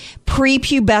targeting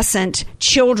prepubescent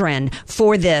children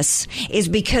for this is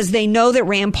because they know that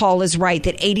Rand Paul is right,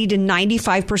 that 80 to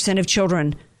 95% of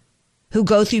children who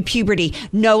go through puberty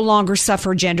no longer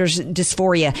suffer gender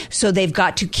dysphoria. So they've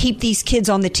got to keep these kids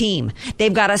on the team.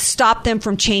 They've got to stop them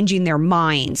from changing their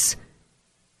minds.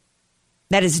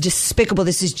 That is despicable.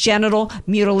 This is genital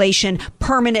mutilation,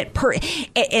 permanent.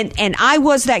 And I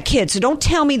was that kid. So don't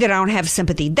tell me that I don't have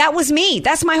sympathy. That was me.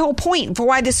 That's my whole point for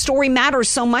why this story matters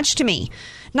so much to me.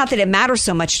 Not that it matters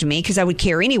so much to me, because I would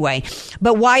care anyway,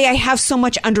 but why I have so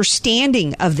much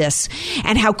understanding of this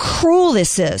and how cruel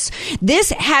this is.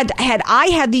 This had I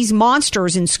had these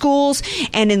monsters in schools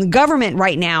and in the government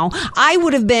right now, I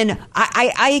would have been,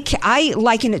 I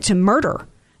liken it to murder.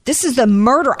 This is the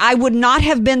murder. I would not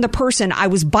have been the person I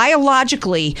was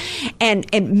biologically and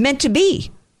meant to be.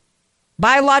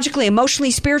 Biologically,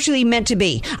 emotionally, spiritually meant to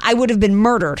be. I would have been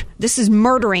murdered. This is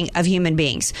murdering of human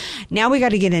beings. Now we got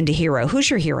to get into hero. Who's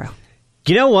your hero?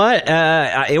 You know what?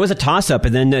 It was a toss-up,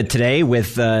 and then today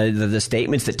with the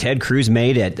statements that Ted Cruz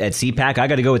made at CPAC, I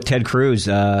got to go with Ted Cruz.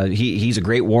 He's a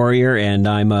great warrior, and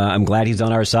I'm glad he's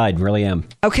on our side. Really am.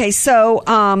 Okay, so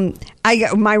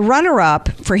my runner-up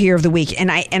for Hero of the Week,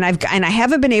 and I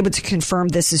haven't been able to confirm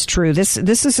this is true. This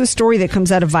is a story that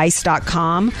comes out of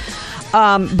Vice.com.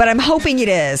 But I'm hoping it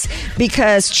is,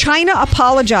 because China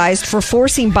apologized for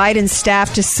forcing Biden's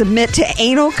staff to submit to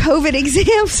anal COVID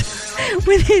exams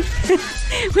when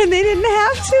they didn't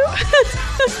have to.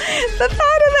 The thought of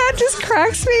that just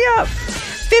cracks me up.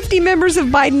 50 members of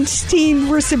Biden's team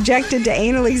were subjected to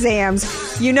anal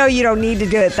exams. You know you don't need to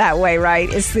do it that way, right?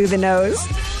 It's through the nose.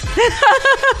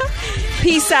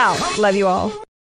 Peace out. Love you all.